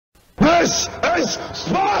This is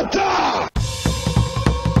Sparta!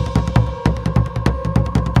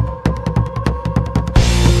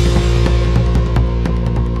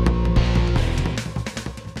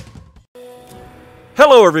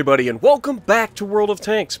 Hello everybody and welcome back to World of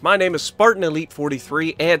Tanks. My name is Spartan Elite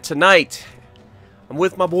 43 and tonight I'm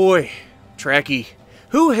with my boy Tracky,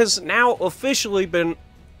 who has now officially been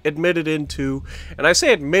admitted into, and I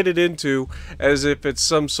say admitted into as if it's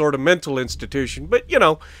some sort of mental institution, but you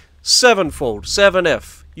know, Sevenfold,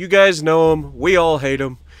 7F. You guys know him, we all hate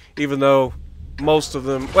him, even though most of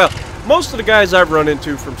them, well, most of the guys I've run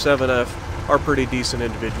into from 7F are pretty decent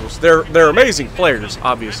individuals. They're amazing players,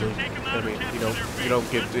 obviously. I mean, you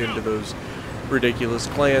don't get into those ridiculous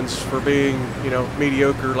clans for being, you know,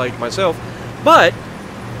 mediocre like myself. But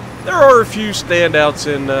there are a few standouts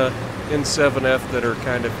in 7F that are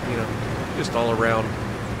kind of, you know, just all around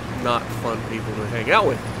not fun people to hang out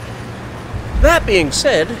with. That being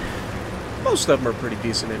said, most of them are pretty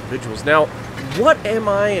decent individuals. Now, what am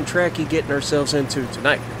I and Tracky getting ourselves into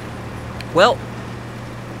tonight? Well,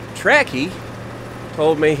 Tracky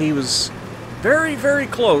told me he was very, very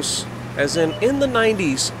close, as in the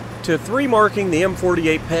 90s, to 3-marking the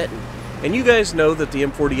M48 patent. And you guys know that the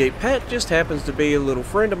M48 patent just happens to be a little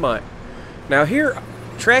friend of mine. Now here,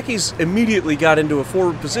 Tracky's immediately got into a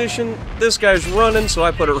forward position. This guy's running, so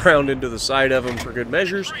I put a round into the side of him for good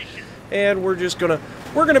measures. And we're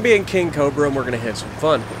gonna be in King Cobra and we're gonna have some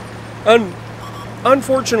fun.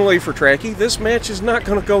 Unfortunately for Tracky, this match is not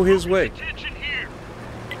gonna go his way.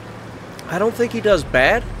 I don't think he does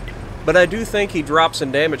bad, but I do think he drops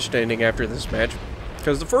in damage standing after this match,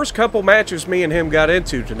 because the first couple matches me and him got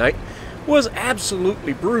into tonight was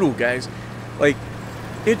absolutely brutal, guys. Like,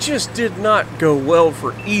 it just did not go well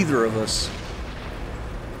for either of us.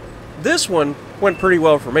 This one went pretty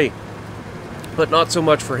well for me, but not so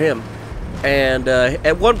much for him. And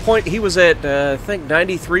at one point he was at, I think,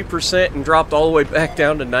 93% and dropped all the way back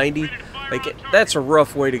down to 90. Like, that's a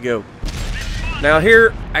rough way to go. Now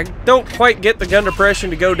here, I don't quite get the gun depression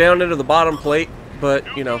to go down into the bottom plate,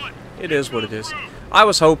 but, you know, it is what it is. I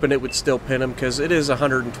was hoping it would still pin him, because it is a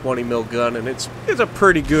 120 mil gun, and it's a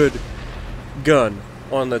pretty good gun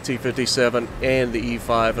on the T57 and the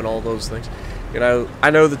E5 and all those things. You know, I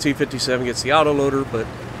know the T57 gets the autoloader, but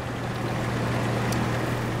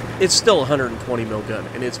it's still a 120 mil gun,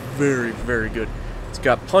 and it's very, very good. It's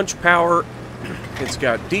got punch power, it's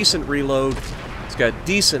got decent reload, it's got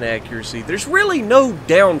decent accuracy. There's really no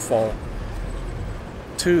downfall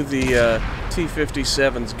to the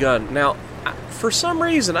T57's gun. Now, for some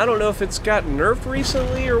reason, I don't know if it's gotten nerfed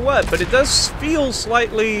recently or what, but it does feel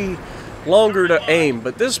slightly longer to aim.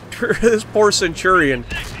 But this poor Centurion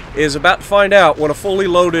is about to find out what a fully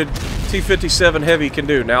loaded T57 Heavy can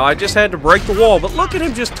do. Now, I just had to break the wall, but look at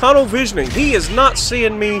him just tunnel visioning. He is not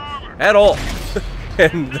seeing me at all.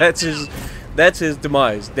 And that's his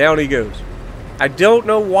demise. Down he goes. I don't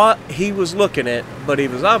know what he was looking at, but he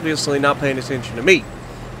was obviously not paying attention to me.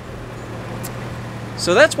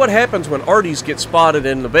 So that's what happens when arties get spotted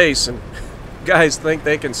in the base and guys think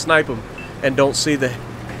they can snipe them and don't see the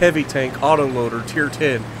heavy tank autoloader tier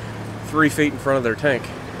 10 3 feet in front of their tank.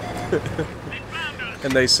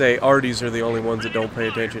 And they say arties are the only ones that don't pay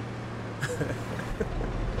attention.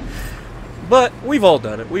 But we've all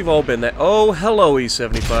done it. We've all been that. Oh, hello,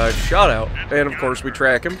 E75. Shot out. And of course we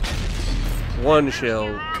track him. 1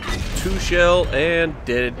 shell, 2 shell, and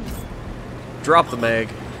dead. Drop the mag.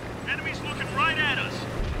 Enemies looking right at us.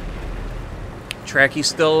 Tracky's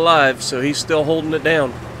still alive, so he's still holding it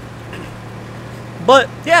down. But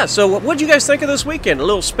yeah, so what'd you guys think of this weekend? A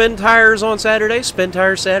little spin tires on Saturday, spin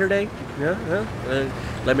tires Saturday. Yeah.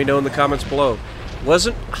 Let me know in the comments below.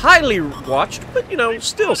 Wasn't highly watched, but you know,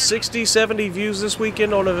 still 60, 70 views this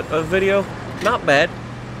weekend on a video. Not bad.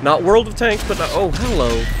 Not World of Tanks, but oh,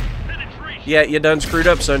 hello. Yeah, you done screwed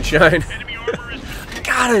up, sunshine.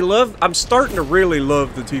 God, I'm starting to really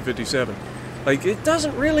love the T57. Like, it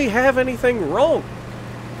doesn't really have anything wrong.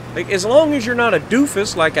 Like, as long as you're not a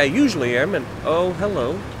doofus like I usually am, and oh,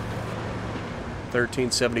 hello.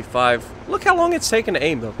 1375. Look how long it's taken to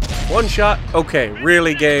aim, though. 1 shot? Okay,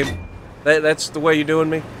 really, game? That's the way you're doing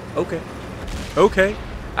me? Okay. Okay.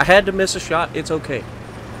 I had to miss a shot. It's okay.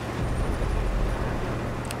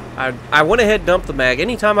 I went ahead and dumped the mag.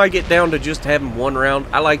 Anytime I get down to just having 1 round,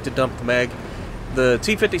 I like to dump the mag. The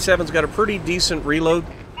T57's got a pretty decent reload.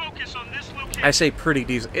 I say pretty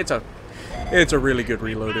decent. It's a really good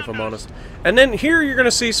reload, if I'm honest. And then here you're going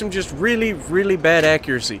to see some just really, really bad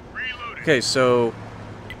accuracy. Okay, so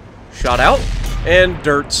shot out and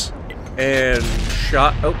dirts and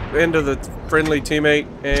shot into the friendly teammate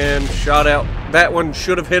and shot out. That one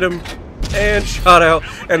should have hit him. and shot out,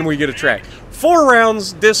 and we get a track. 4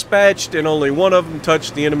 rounds dispatched, and only one of them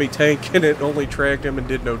touched the enemy tank, and it only tracked him and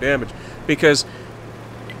did no damage. Because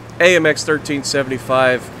AMX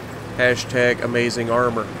 1375, hashtag amazing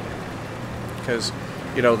armor. Because,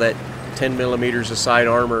 you know, that 10 millimeters of side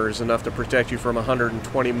armor is enough to protect you from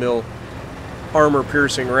 120 mil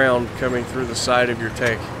armor-piercing round coming through the side of your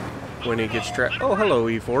tank when he gets tracked. Oh, hello,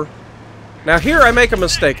 E4. Now here I make a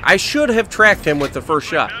mistake. I should have tracked him with the first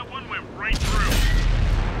shot. That one went right through.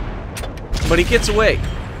 But he gets away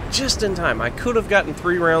just in time. I could have gotten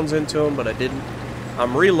 3 rounds into him, but I didn't.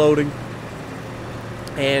 I'm reloading.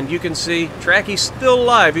 And you can see Tracky's still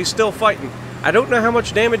alive. He's still fighting. I don't know how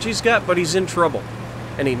much damage he's got, but he's in trouble.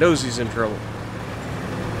 And he knows he's in trouble.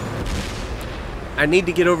 I need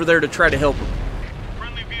to get over there to try to help him.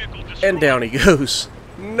 Friendly vehicle destroyed. And down he goes.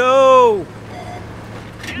 No!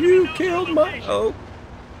 You killed my... Oh.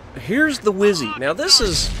 Here's the Wizzy. Now this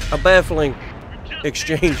is a baffling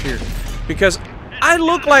exchange here. Because I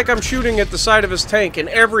look like I'm shooting at the side of his tank and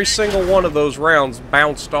every single one of those rounds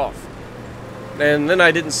bounced off. And then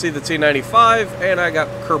I didn't see the T-95 and I got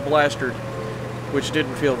kerblastered, which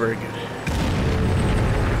didn't feel very good.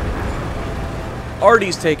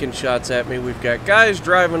 Artie's taking shots at me. We've got guys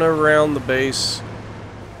driving around the base.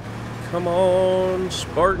 Come on,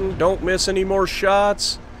 Spartan, don't miss any more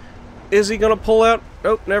shots. Is he going to pull out?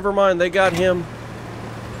 Nope, never mind. They got him.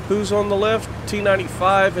 Who's on the left?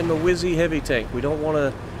 T-95 and the Wizzy heavy tank. We don't want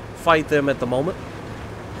to fight them at the moment.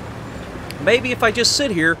 Maybe if I just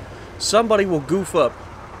sit here, somebody will goof up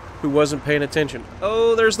who wasn't paying attention.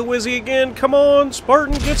 Oh, there's the Wizzy again. Come on,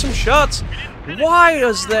 Spartan, get some shots. Why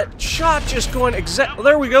is that shot just going exact?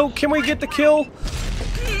 There we go. Can we get the kill?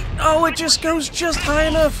 Oh, it just goes just high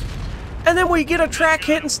enough. And then we get a track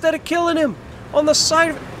hit instead of killing him on the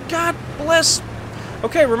side of it. God bless.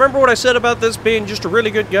 Okay, remember what I said about this being just a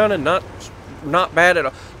really good gun and not bad at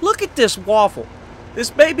all. Look at this waffle.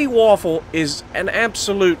 This baby waffle is an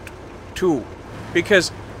absolute tool.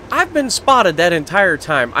 Because I've been spotted that entire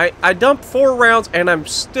time. I dumped 4 rounds and I'm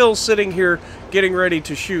still sitting here getting ready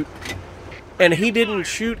to shoot. And he didn't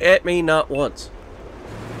shoot at me not once.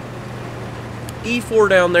 E4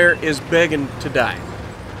 down there is begging to die.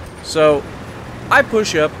 So, I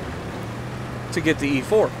push up to get the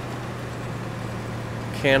E4.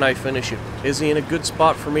 Can I finish him? Is he in a good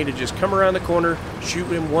spot for me to just come around the corner, shoot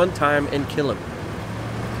him one time, and kill him?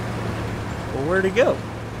 Well, where'd he go?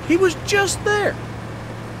 He was just there.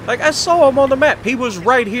 Like, I saw him on the map. He was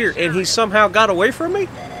right here, and he somehow got away from me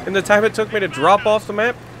in the time it took me to drop off the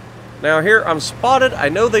map. Now here, I'm spotted. I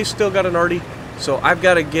know they still got an Artie, so I've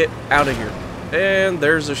got to get out of here. And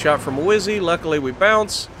there's a shot from a Wizzy. Luckily, we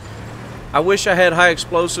bounce. I wish I had high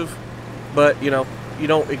explosive, but, you know, you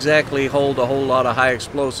don't exactly hold a whole lot of high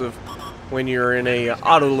explosive when you're in a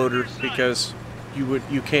autoloader because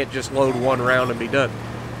you can't just load 1 round and be done.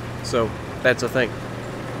 So, that's a thing.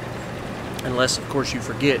 Unless, of course, you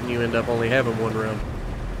forget and you end up only having 1 round.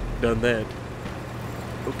 Done that.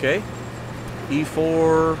 Okay.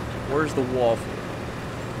 E4, where's the waffle?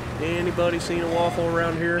 Anybody seen a waffle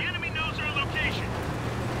around here? Enemy knows our location.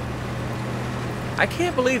 I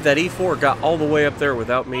can't believe that E4 got all the way up there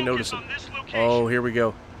without me noticing. On this location. Oh, here we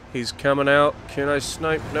go. He's coming out. Can I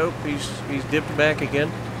snipe? Nope, he's dipped back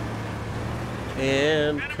again.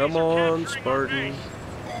 And come on, Spartan.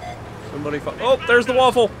 Somebody oh, there's the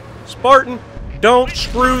waffle. Spartan, don't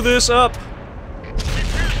screw this up.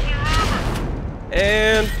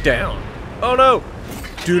 And down. Oh no.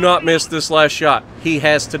 Do not miss this last shot. He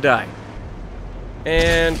has to die.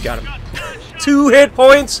 And got him. 2 hit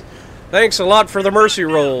points. Thanks a lot for the mercy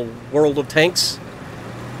roll, World of Tanks.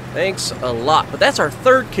 Thanks a lot. But that's our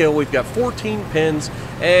 3rd kill. We've got 14 pins,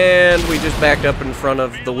 and we just backed up in front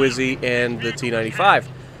of the Wizzy and the T-95.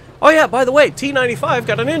 Oh yeah, by the way, T-95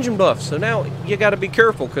 got an engine buff, so now you got to be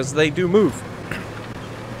careful because they do move.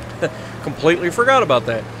 Completely forgot about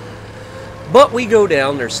that. But we go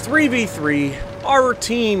down. There's 3v3. Our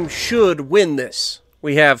team should win this.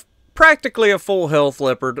 We have practically a full health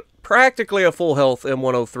Leopard, practically a full health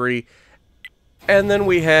M103, and then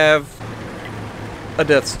we have a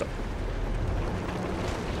Death Star.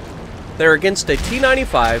 They're against a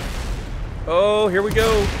T-95. Oh, here we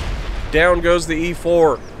go. Down goes the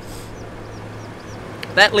E4.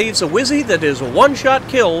 That leaves a Wizzy that is a 1-shot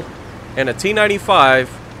kill and a T-95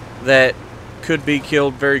 that could be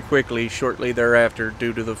killed very quickly shortly thereafter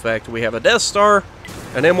due to the fact we have a Death Star,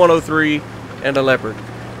 an M103, and a Leopard.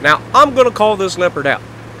 Now, I'm going to call this Leopard out.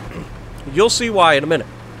 You'll see why in a minute.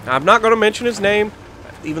 I'm not going to mention his name,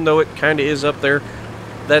 even though it kind of is up there.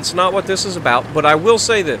 That's not what this is about, but I will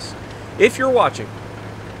say this. If you're watching,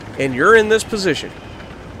 and you're in this position,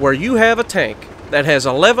 where you have a tank that has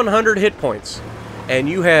 1100 hit points and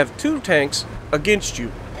you have 2 tanks against you,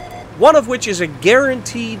 one of which is a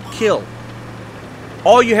guaranteed kill.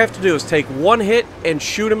 All you have to do is take 1 hit and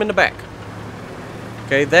shoot him in the back.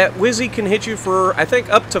 Okay, that Wizzy can hit you for, I think,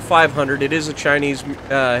 up to 500. It is a Chinese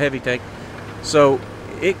heavy tank, so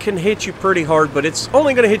it can hit you pretty hard, but it's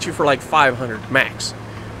only going to hit you for like 500 max.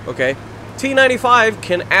 Okay, T-95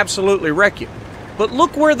 can absolutely wreck you. But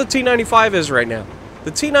look where the T-95 is right now.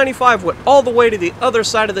 The T-95 went all the way to the other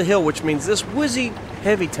side of the hill, which means this Wizzy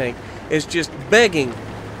heavy tank is just begging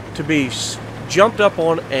to be jumped up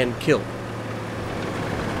on and killed.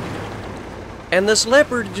 And this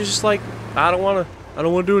Leopard just like, I don't want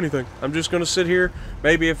to do anything. I'm just going to sit here.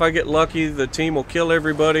 Maybe if I get lucky, the team will kill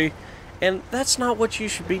everybody. And that's not what you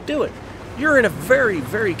should be doing. You're in a very,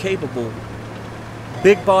 very capable,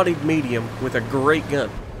 big-bodied medium with a great gun.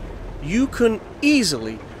 You can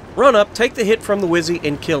easily run up, take the hit from the Wizzy,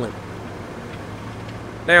 and kill him.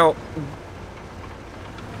 Now,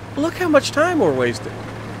 look how much time we're wasting.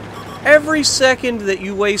 Every second that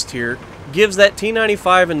you waste here gives that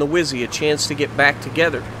T-95 and the Wizzy a chance to get back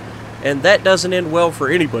together. And that doesn't end well for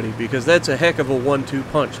anybody, because that's a heck of a 1-2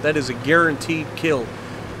 punch. That is a guaranteed kill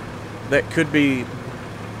that could be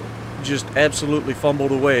just absolutely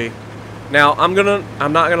fumbled away. Now, I'm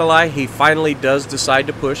not gonna lie, he finally does decide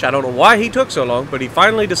to push. I don't know why he took so long, but he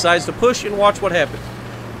finally decides to push, and watch what happens.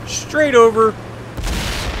 Straight over,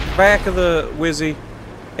 back of the Wizzy,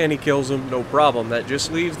 and he kills him, no problem. That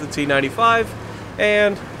just leaves the T-95,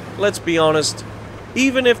 and let's be honest,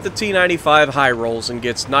 even if the T-95 high rolls and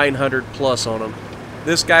gets 900 plus on him,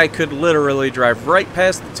 this guy could literally drive right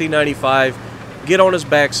past the T-95, get on his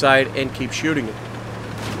backside, and keep shooting him.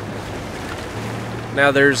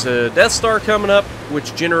 Now there's a Death Star coming up,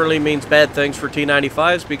 which generally means bad things for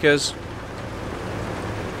T-95s, because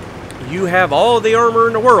you have all the armor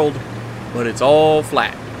in the world, but it's all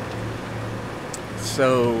flat.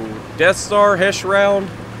 So, Death Star, Hesh round,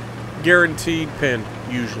 guaranteed pin,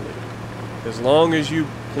 usually. As long as you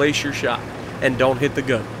place your shot and don't hit the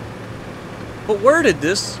gun. But where did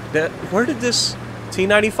this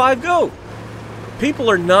T-95 go? People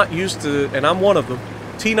are not used to, and I'm one of them,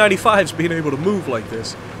 T-95s being able to move like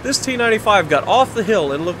this. This T-95 got off the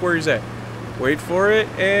hill, and look where he's at. Wait for it,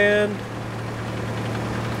 and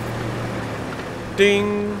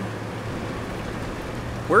ding.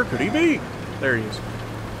 Where could he be? There he is.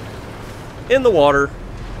 In the water.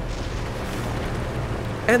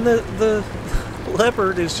 And the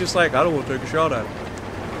Leopard is just like, I don't want to take a shot at him.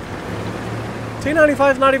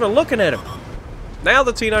 T-95's not even looking at him. Now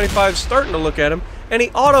the T-95's starting to look at him, and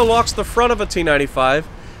he auto-locks the front of a T-95.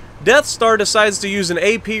 Death Star decides to use an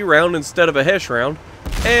AP round instead of a Hesh round.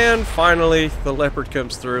 And finally, the Leopard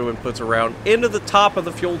comes through and puts a round into the top of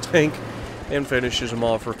the fuel tank and finishes him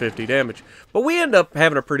off for 50 damage. But we end up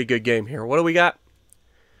having a pretty good game here. What do we got?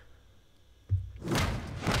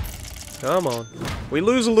 Come on. We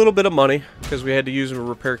lose a little bit of money because we had to use a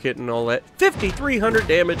repair kit and all that. 5,300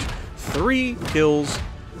 damage, 3 kills.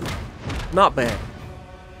 Not bad.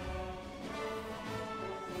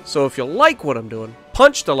 So if you like what I'm doing,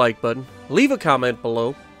 punch the like button, leave a comment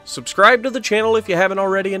below, subscribe to the channel if you haven't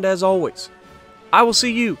already, and as always, I will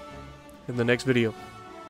see you in the next video.